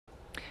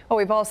Well,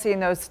 we've all seen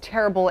those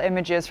terrible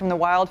images from the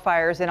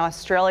wildfires in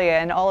Australia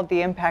and all of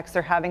the impacts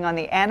they're having on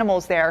the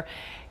animals there.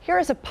 Here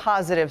is a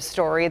positive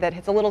story that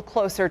hits a little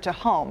closer to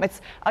home.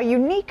 It's a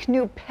unique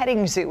new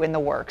petting zoo in the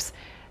works.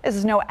 This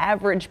is no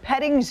average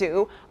petting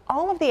zoo.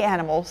 All of the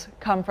animals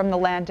come from the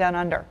land down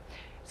under.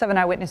 7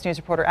 Eyewitness News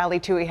reporter Ali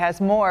Tui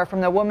has more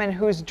from the woman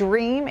whose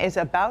dream is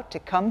about to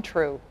come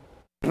true.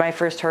 My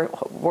first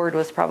word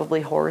was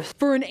probably horse.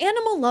 For an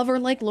animal lover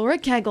like Laura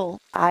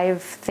Kegel, I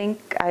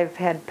think I've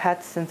had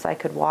pets since I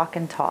could walk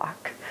and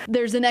talk.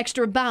 There's an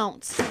extra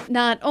bounce,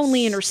 not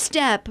only in her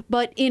step,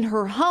 but in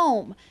her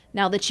home,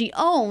 now that she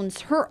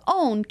owns her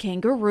own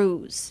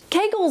kangaroos.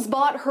 Kegel's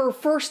bought her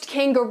first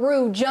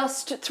kangaroo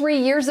just 3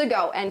 years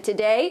ago, and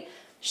today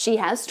she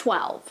has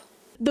 12.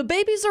 The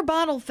babies are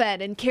bottle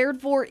fed and cared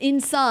for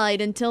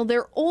inside until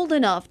they're old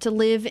enough to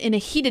live in a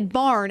heated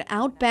barn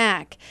out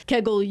back.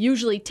 Kegel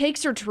usually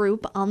takes her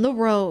troop on the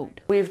road.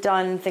 We've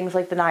done things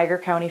like the Niagara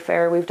County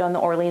Fair, we've done the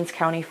Orleans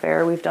County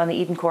Fair, we've done the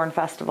Eden Corn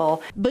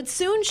Festival. But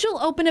soon she'll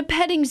open a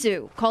petting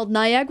zoo called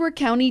Niagara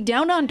County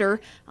Down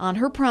Under on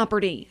her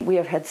property. We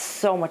have had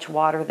so much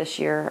water this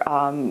year,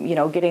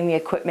 getting the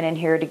equipment in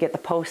here to get the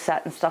post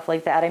set and stuff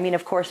like that. I mean,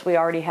 of course, we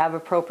already have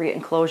appropriate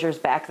enclosures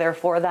back there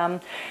for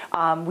them.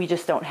 We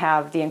just don't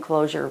have the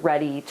enclosure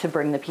ready to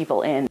bring the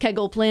people in.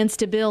 Kegel plans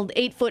to build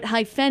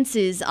 8-foot-high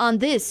fences on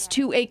this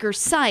 2-acre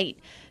site.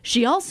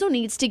 She also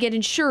needs to get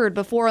insured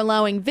before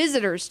allowing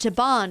visitors to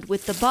bond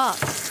with the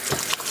bucks.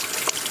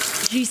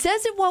 She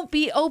says it won't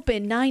be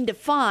open 9 to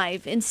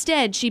 5.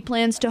 Instead, she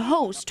plans to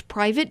host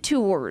private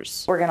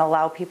tours. We're going to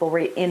allow people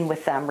right in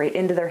with them, right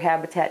into their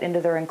habitat,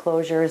 into their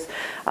enclosures.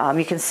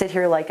 You can sit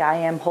here like I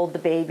am, hold the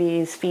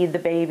babies, feed the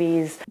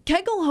babies.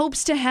 Kegel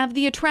hopes to have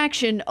the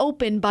attraction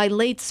open by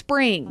late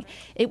spring.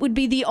 It would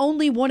be the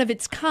only one of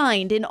its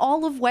kind in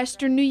all of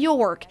Western New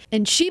York,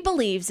 and she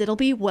believes it'll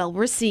be well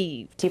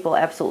received. People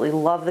absolutely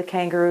love the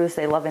kangaroos.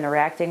 They love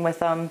interacting with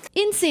them.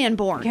 In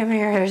Sanborn, Come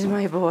here, there's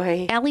my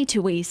boy. Ali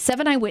Tui,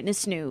 7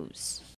 Eyewitness News.